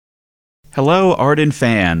Hello, Arden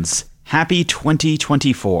fans. Happy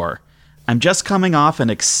 2024. I'm just coming off an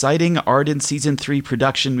exciting Arden Season 3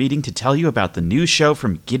 production meeting to tell you about the new show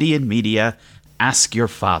from Gideon Media, Ask Your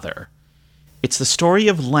Father. It's the story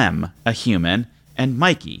of Lem, a human, and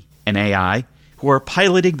Mikey, an AI, who are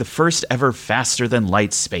piloting the first ever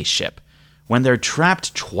faster-than-light spaceship. When they're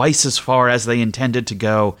trapped twice as far as they intended to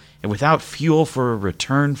go, and without fuel for a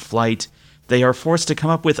return flight, they are forced to come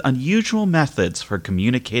up with unusual methods for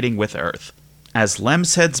communicating with Earth. As Lem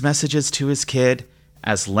sends messages to his kid,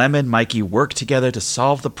 as Lem and Mikey work together to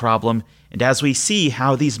solve the problem, and as we see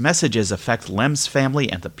how these messages affect Lem's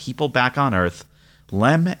family and the people back on Earth,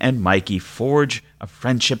 Lem and Mikey forge a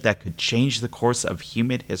friendship that could change the course of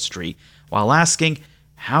human history while asking,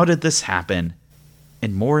 how did this happen?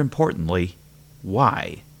 And more importantly,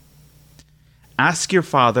 why? Ask Your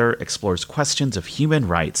Father explores questions of human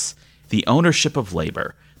rights, the ownership of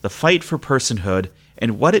labor, the fight for personhood,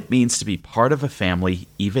 and what it means to be part of a family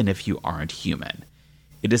even if you aren't human.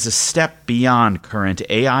 It is a step beyond current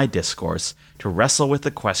AI discourse to wrestle with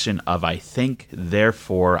the question of I think,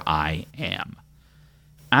 therefore I am.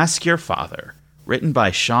 Ask Your Father, written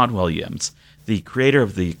by Sean Williams, the creator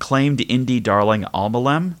of the acclaimed indie darling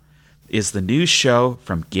Almalem, is the new show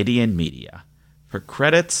from Gideon Media. For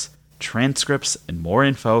credits, transcripts, and more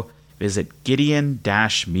info, visit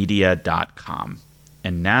gideon-media.com.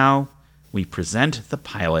 And now, we present the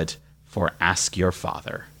pilot for Ask Your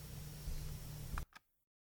Father.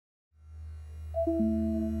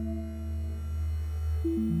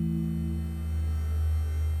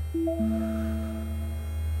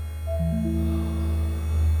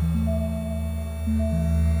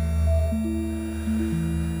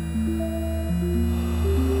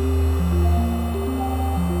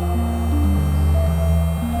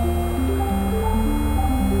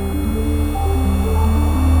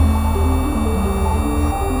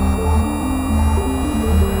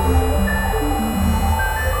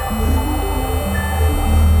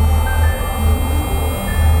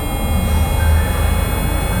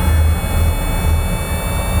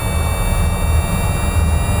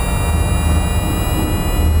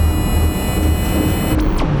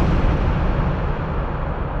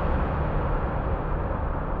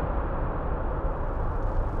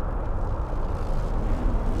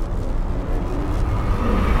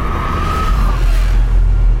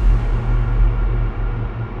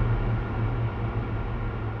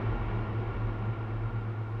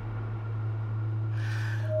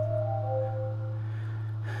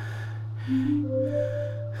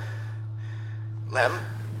 Lem?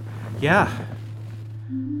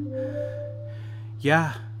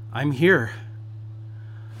 Yeah, I'm here.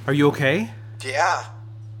 Are you okay? Yeah.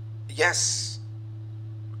 Yes.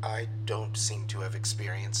 I don't seem to have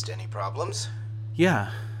experienced any problems.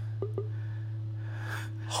 Yeah.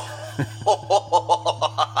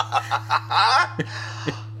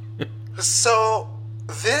 So,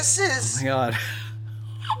 this is...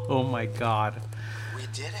 Oh my god. We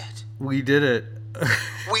did it. We did it.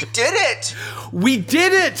 We did it! We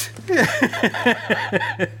did it!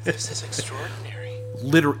 This is extraordinary.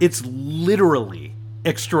 It's literally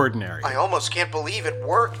extraordinary. I almost can't believe it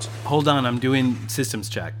worked. Hold on, I'm doing systems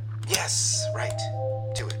check. Yes, right.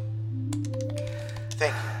 Do it.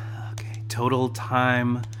 Thank you. Okay, total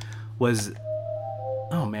time was...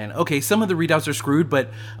 Oh man, okay, some of the readouts are screwed,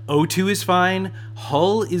 but O2 is fine.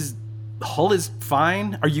 Hull is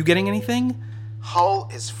fine. Are you getting anything? Hull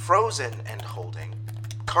is frozen and holding.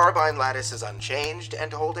 Carbine lattice is unchanged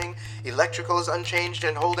and holding. Electrical is unchanged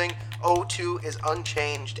and holding. O2 is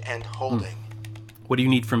unchanged and holding. What do you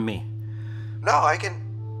need from me? No, I can...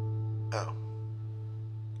 Oh.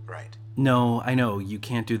 Right. No, I know, you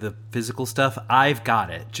can't do the physical stuff. I've got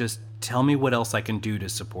it. Just tell me what else I can do to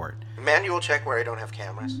support. Manual check where I don't have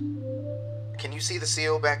cameras. Can you see the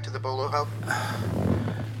seal back to the Bolo hub?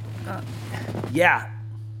 Yeah.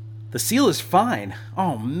 The seal is fine.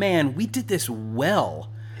 Oh man, we did this well.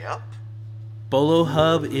 Yep. Bolo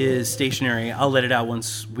hub is stationary. I'll let it out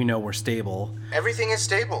once we know we're stable. Everything is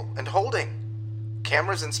stable and holding.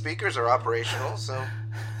 Cameras and speakers are operational, so...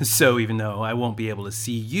 So even though I won't be able to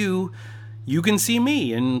see you, you can see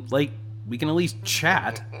me, and, we can at least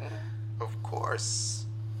chat. Of course.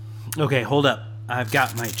 Okay, hold up. I've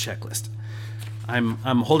got my checklist. I'm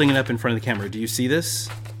holding it up in front of the camera. Do you see this?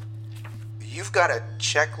 You've got a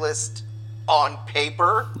checklist on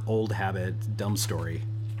paper? Old habit, dumb story.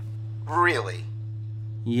 Really?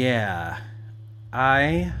 Yeah.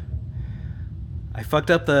 I fucked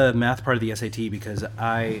up the math part of the SAT because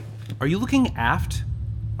Are you looking aft?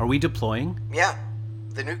 Are we deploying? Yeah.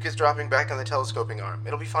 The nuke is dropping back on the telescoping arm.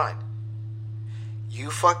 It'll be fine. You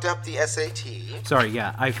fucked up the SAT. Sorry,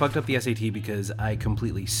 yeah, I fucked up the SAT because I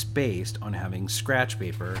completely spaced on having scratch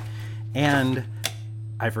paper, and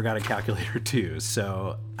I forgot a calculator too,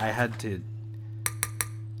 so I had to...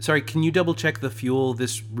 Sorry, can you double check the fuel?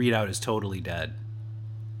 This readout is totally dead.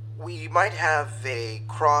 We might have a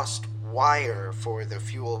crossed wire for the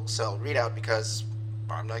fuel cell readout because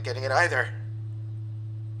I'm not getting it either.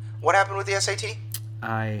 What happened with the SAT?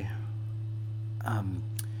 I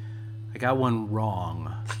got one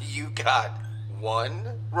wrong. You got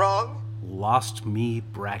one wrong? Lost me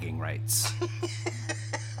bragging rights.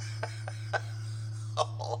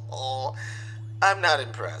 Oh, I'm not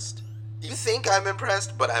impressed. You think I'm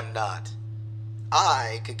impressed, but I'm not.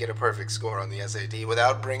 I could get a perfect score on the SAT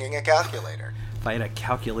without bringing a calculator. If I had a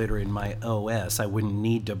calculator in my OS, I wouldn't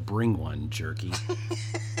need to bring one, jerky.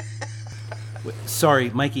 Wait,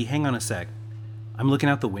 sorry, Mikey, hang on a sec. I'm looking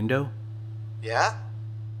out the window. Yeah?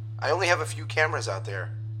 I only have a few cameras out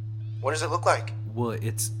there. What does it look like? Well,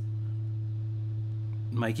 it's...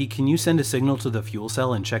 Mikey, can you send a signal to the fuel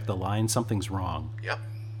cell and check the line? Something's wrong. Yep.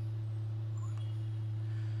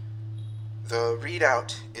 The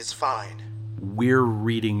readout is fine. We're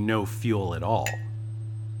reading no fuel at all.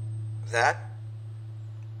 That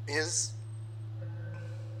is...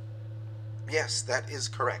 Yes, that is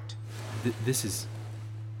correct. This is...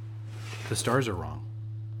 The stars are wrong.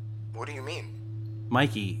 What do you mean?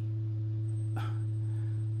 Mikey,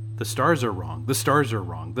 the stars are wrong. The stars are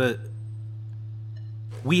wrong.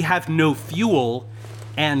 We have no fuel,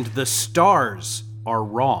 and the stars are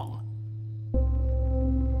wrong.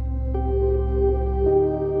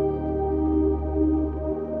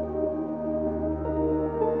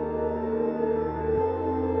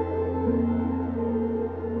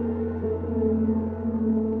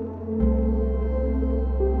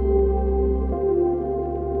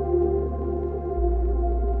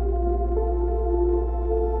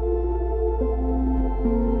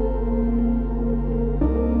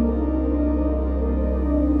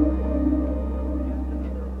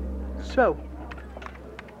 So,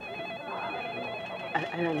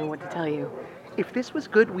 I don't know what to tell you. if this was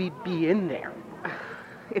good, we'd be in there.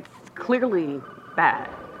 It's clearly bad.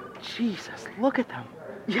 Jesus, look at them.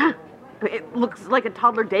 Yeah, it looks like a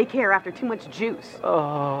toddler daycare after too much juice.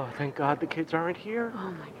 Oh, thank God the kids aren't here.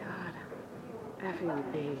 Oh my God.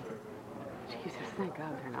 Effing me. Jesus, thank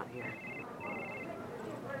God they're not here.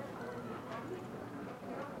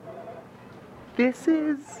 This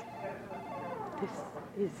is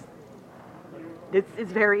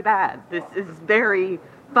very bad. This is very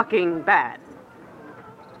fucking bad.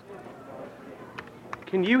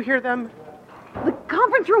 Can you hear them? The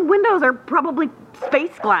conference room windows are probably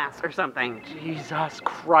space glass or something. Jesus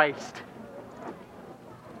Christ.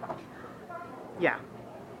 Yeah.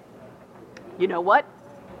 You know what?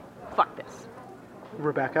 Fuck this.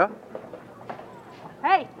 Rebecca?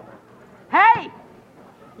 Hey! Hey!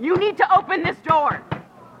 You need to open this door!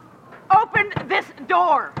 Open this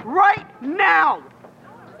door right now!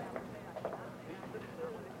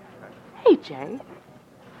 Hey, Jay.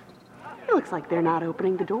 It looks like they're not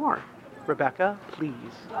opening the door. Rebecca, please.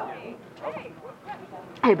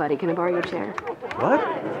 Hey, buddy, can I borrow your chair? What?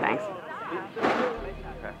 Thanks.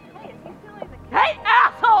 Hey,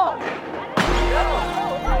 asshole!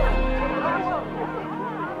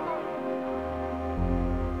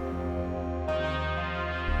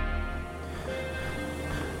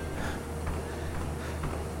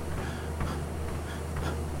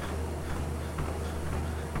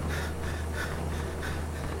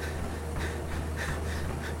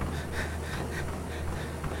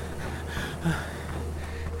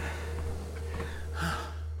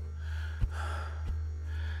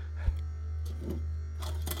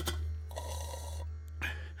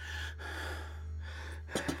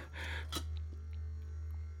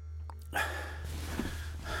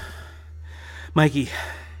 Mikey,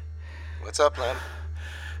 What's up, Len?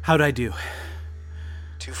 how'd I do?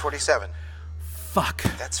 247. Fuck.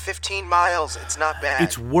 That's 15 miles. It's not bad.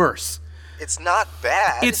 It's worse. It's not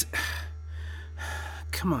bad. It's...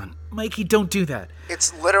 Come on, Mikey, don't do that.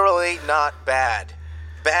 It's literally not bad.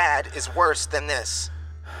 Bad is worse than this.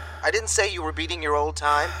 I didn't say you were beating your old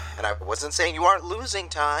time, and I wasn't saying you aren't losing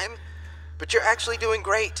time, but you're actually doing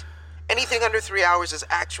great. Anything under 3 hours is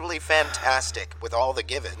actually fantastic, with all the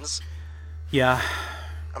givens. Yeah.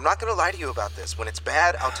 I'm not gonna lie to you about this. When it's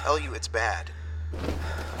bad, I'll tell you it's bad.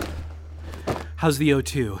 How's the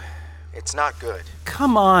O2? It's not good.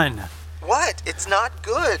 Come on. What? It's not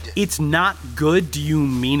good. It's not good? Do you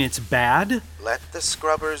mean it's bad? Let the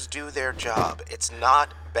scrubbers do their job. It's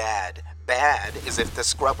not bad. Bad is if the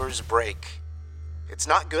scrubbers break. It's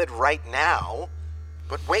not good right now,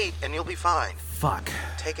 but wait and you'll be fine. Fuck.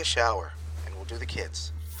 Take a shower, and we'll do the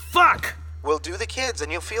kids. Fuck! We'll do the kids,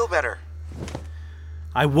 and you'll feel better.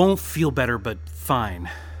 I won't feel better, but fine.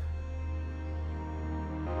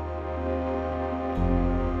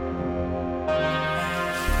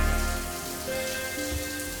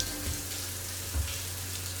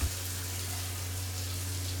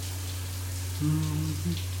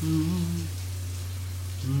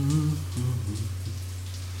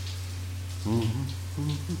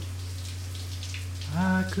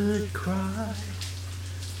 I could cry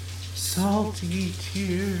salty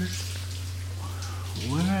tears.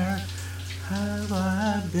 Where have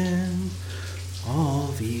I been all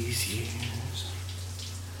these years?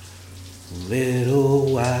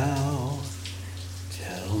 Little wow,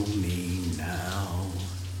 tell me now,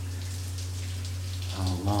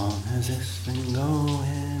 how long has this been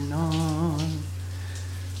going on?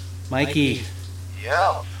 Mikey,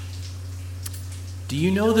 Yeah. do you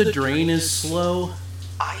know the drain is slow?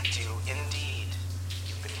 I do indeed.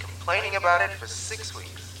 You've been complaining about it for 6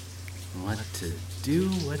 weeks. What to do,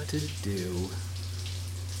 what to do.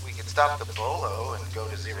 We could stop the bolo and go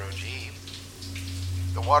to 0G.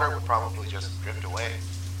 The water would probably just drift away.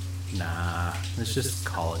 Nah, let's just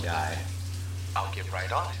call a guy. I'll get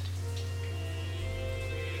right on it.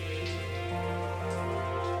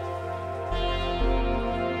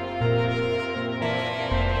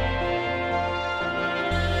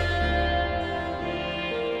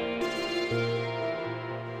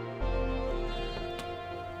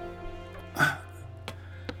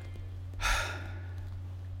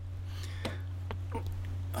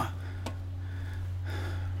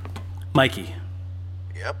 Mikey.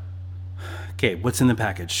 Yep. Okay, what's in the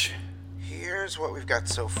package? Here's what we've got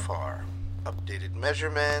so far. Updated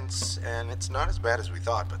measurements, and it's not as bad as we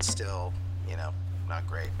thought, but still, not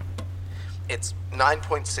great. It's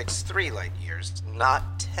 9.63 light years,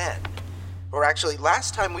 not 10. Or actually,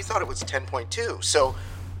 last time we thought it was 10.2, so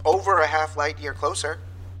over a half light year closer.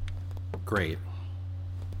 Great.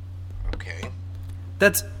 Okay.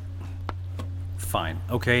 That's fine,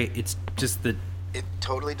 okay? It's just that It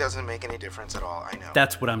totally doesn't make any difference at all, I know.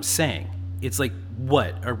 that's what I'm saying. It's like,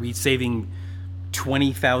 what? Are we saving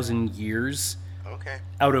 20,000 years Okay.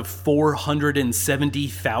 out of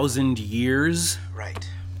 470,000 years? Right.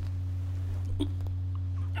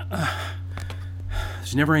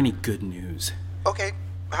 There's never any good news. Okay,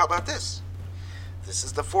 how about this? This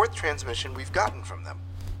is the 4th transmission we've gotten from them.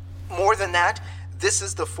 More than that, this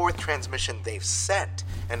is the 4th transmission they've sent,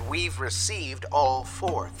 and we've received all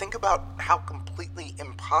 4. Think about how completely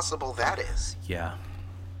impossible that is. Yeah.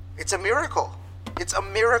 It's a miracle. It's a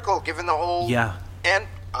miracle given the whole... Yeah. And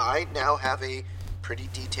I now have a pretty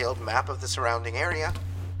detailed map of the surrounding area.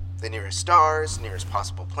 The nearest stars, nearest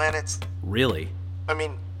possible planets. Really? I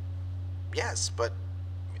mean, yes, but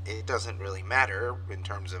it doesn't really matter in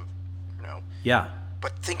terms of, Yeah.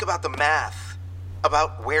 But think about the math,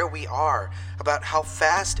 about where we are, about how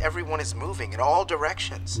fast everyone is moving in all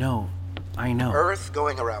directions. No, I know. Earth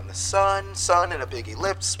going around the sun in a big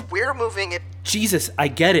ellipse. We're moving at... Jesus, I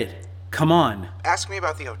get it. Come on. Ask me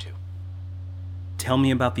about the O2. Tell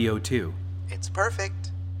me about the O2. It's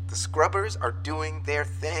perfect. The scrubbers are doing their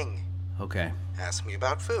thing. Okay. Ask me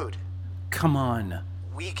about food. Come on.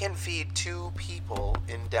 We can feed 2 people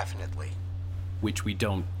indefinitely. Which we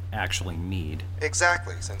don't actually need.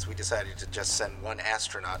 Exactly, since we decided to just send 1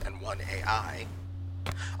 astronaut and 1 AI.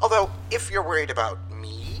 Although, if you're worried about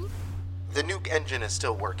me, the nuke engine is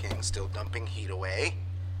still working, still dumping heat away.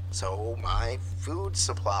 So my food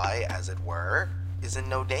supply, as it were, is in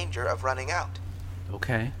no danger of running out.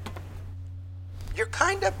 Okay. You're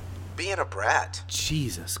kind of being a brat.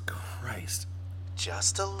 Jesus Christ.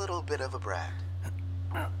 Just a little bit of a brat.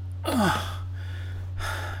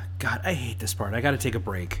 God, I hate this part. I gotta take a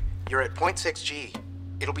break. You're at 0.6 G.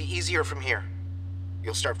 It'll be easier from here.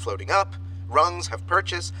 You'll start floating up. Rungs have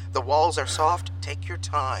perches. The walls are soft. Take your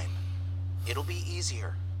time. It'll be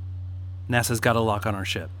easier. NASA's got a lock on our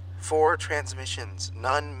ship. 4 transmissions,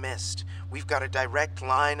 none missed. We've got a direct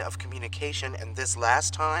line of communication, and this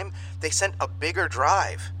last time, they sent a bigger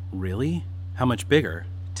drive. Really? How much bigger?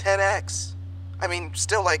 10x. I mean,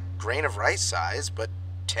 still like grain of rice size, but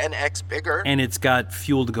 10x bigger. And it's got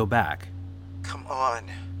fuel to go back. Come on.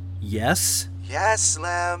 Yes? Yes,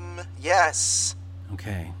 Lem. Yes.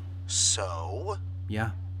 Okay. So?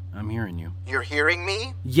 Yeah, I'm hearing you. You're hearing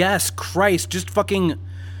me? Yes, Christ, just fucking...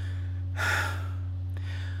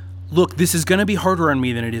 Look, this is gonna be harder on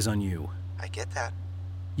me than it is on you. I get that.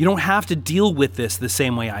 You don't have to deal with this the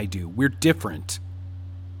same way I do. We're different.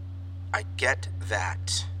 I get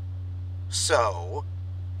that. So,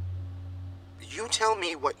 you tell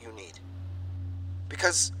me what you need.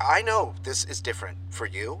 Because I know this is different for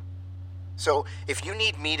you. So if you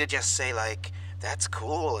need me to just say, like, that's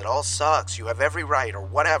cool, it all sucks, you have every right, or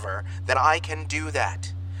whatever, then I can do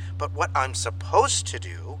that. But what I'm supposed to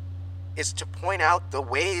do is to point out the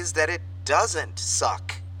ways that it doesn't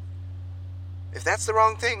suck. If that's the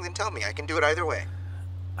wrong thing, then tell me. I can do it either way.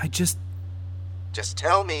 Just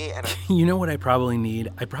tell me, and You know what I probably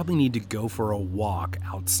need? I probably need to go for a walk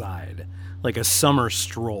outside. Like a summer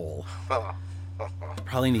stroll.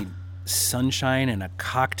 Probably need sunshine and a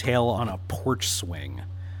cocktail on a porch swing.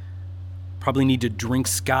 Probably need to drink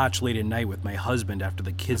scotch late at night with my husband after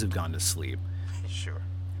the kids have gone to sleep. Sure.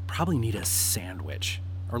 Probably need a sandwich.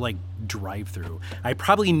 Or like drive-thru. I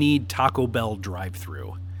probably need Taco Bell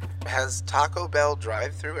drive-thru. Has Taco Bell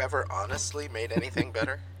drive-thru ever honestly made anything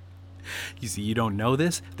better? You see, you don't know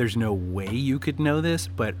this. There's no way you could know this,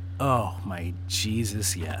 but oh my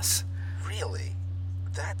Jesus, yes. Really?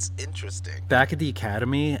 That's interesting. Back at the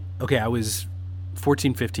academy, okay, I was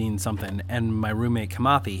 14, 15, something, and my roommate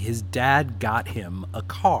Kamathi, his dad got him a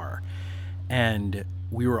car. And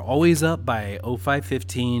we were always up by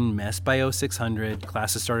 05:15, mess by 0600,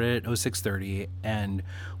 classes started at 06:30, and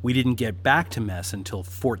we didn't get back to mess until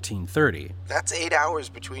 14:30. That's 8 hours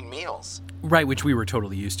between meals. Right, which we were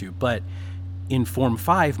totally used to. But in Form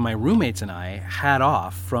 5, my roommates and I had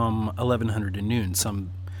off from 1100 to noon,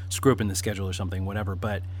 some screw up in the schedule or something, whatever.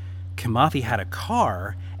 But Kimathi had a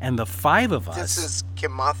car, and the five of us... This is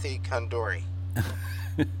Kimathi Kandori.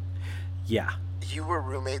 Yeah. You were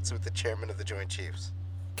roommates with the chairman of the Joint Chiefs.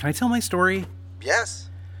 Can I tell my story? Yes.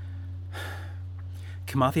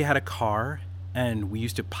 Kimathi had a car, and we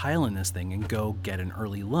used to pile in this thing and go get an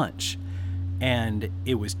early lunch. And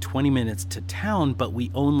it was 20 minutes to town, but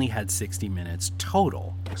we only had 60 minutes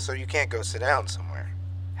total. So you can't go sit down somewhere.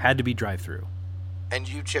 Had to be drive-through. And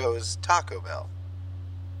you chose Taco Bell.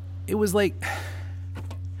 It was like...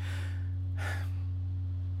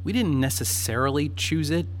 We didn't necessarily choose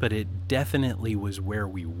it, but it definitely was where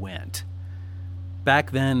we went.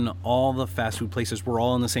 Back then, all the fast food places were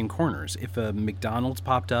all in the same corners. If a McDonald's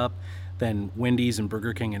popped up, then Wendy's and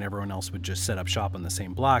Burger King and everyone else would just set up shop on the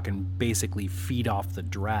same block and basically feed off the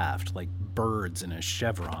draft like birds in a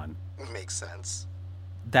chevron. Makes sense.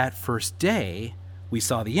 That first day, we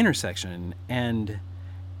saw the intersection, and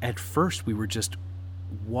at first we were just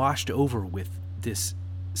washed over with this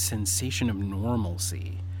sensation of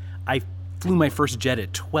normalcy. I flew my first jet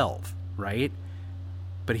at 12, right?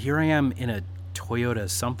 But here I am in a Toyota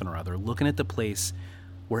something or other, looking at the place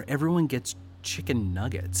where everyone gets chicken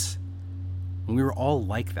nuggets. And we were all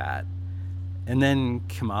like that. And then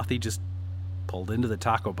Kimathi just pulled into the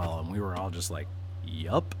Taco Bell, and we were all just like,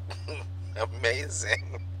 yup.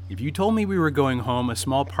 Amazing. If you told me we were going home, a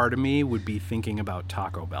small part of me would be thinking about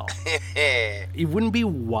Taco Bell. It wouldn't be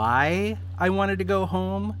why I wanted to go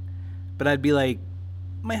home, but I'd be like,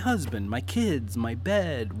 my husband, my kids, my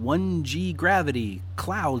bed, 1G gravity,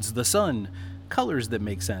 clouds, the sun, colors that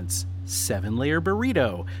make sense, 7-layer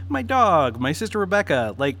burrito, my dog, my sister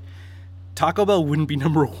Rebecca. Like, Taco Bell wouldn't be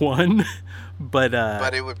number one, but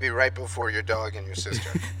it would be right before your dog and your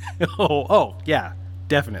sister. oh, yeah,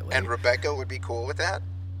 definitely. And Rebecca would be cool with that?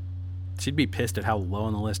 She'd be pissed at how low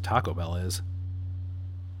on the list Taco Bell is.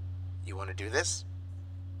 You want to do this?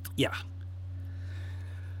 Yeah.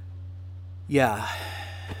 Yeah.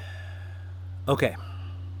 Okay.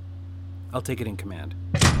 I'll take it in command.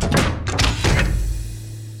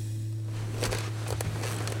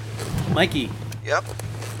 Mikey. Yep.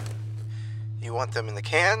 You want them in the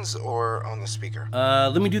cans or on the speaker?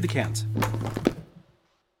 Let me do the cans. Okay.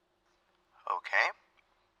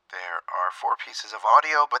 There are 4 pieces of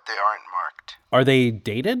audio, but they aren't marked. Are they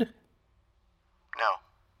dated? No.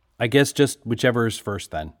 I guess just whichever is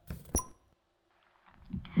first then.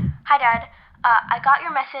 Hi, Dad. I got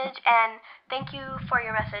your message, and thank you for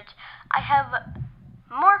your message. I have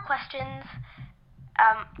more questions.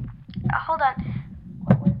 Hold on.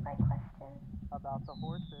 What was my question? About the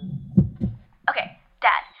horses. Okay,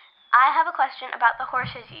 Dad. I have a question about the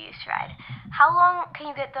horses you used to ride. How long can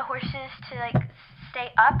you get the horses to, stay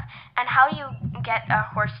up? And how do you get a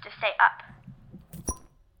horse to stay up?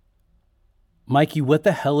 Mikey, what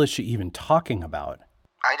the hell is she even talking about?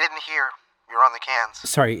 I didn't hear. You're on the cans.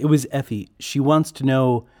 Sorry, it was Effie. She wants to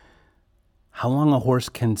know how long a horse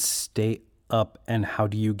can stay up and how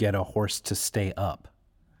do you get a horse to stay up?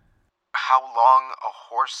 How long a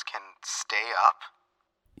horse can stay up?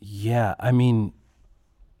 Yeah, I mean,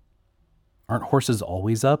 aren't horses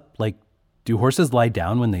always up? Like, do horses lie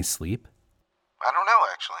down when they sleep? I don't know,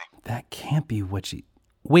 actually. That can't be what she...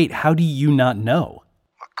 Wait, how do you not know?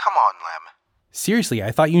 Come on, Lem. Seriously,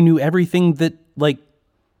 I thought you knew everything that,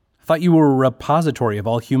 Thought you were a repository of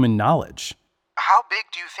all human knowledge. How big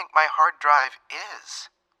do you think my hard drive is?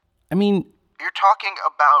 I mean, You're talking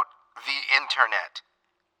about the internet.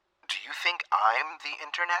 Do you think I'm the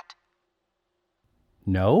internet?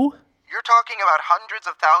 no? You're talking about hundreds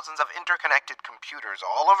of thousands of interconnected computers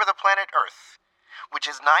all over the planet Earth, which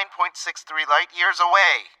is 9.63 light years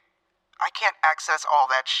away. I can't access all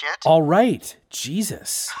that shit. All right.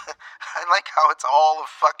 Jesus. I like how it's all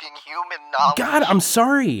fucking human knowledge. God, I'm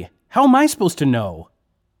sorry. How am I supposed to know?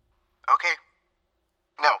 Okay.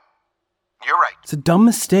 No. You're right. It's a dumb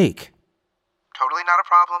mistake. Totally not a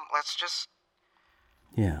problem. Let's just...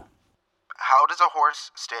 Yeah. How does a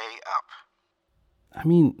horse stay up? I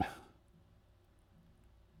mean,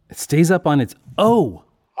 it stays up on its... Oh!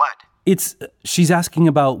 What? She's asking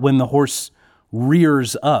about when the horse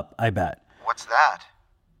rears up, I bet. What's that?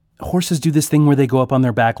 Horses do this thing where they go up on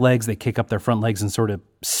their back legs, they kick up their front legs and sort of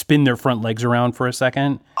spin their front legs around for a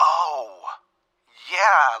second. Oh,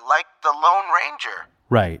 yeah, like the Lone Ranger.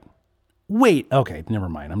 Right. Wait, okay, never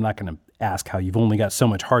mind. I'm not going to ask how you've only got so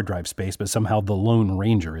much hard drive space, but somehow the Lone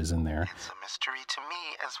Ranger is in there. It's a mystery to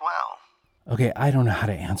me as well. Okay, I don't know how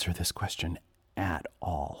to answer this question at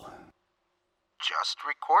all. Just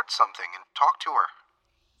record something and talk to her.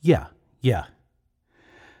 Yeah.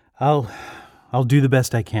 I'll do the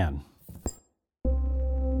best I can.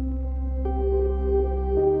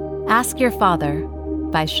 Ask Your Father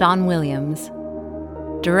by Sean Williams.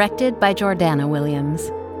 Directed by Jordana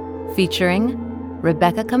Williams. Featuring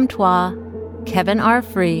Rebecca Comtois, Kevin R.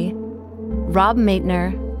 Free, Rob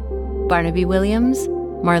Maitner, Barnaby Williams,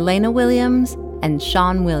 Marlena Williams, and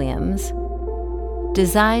Sean Williams.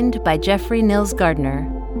 Designed by Jeffrey Nils Gardner.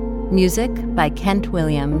 Music by Kent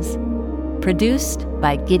Williams. Produced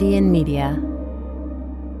by Gideon Media.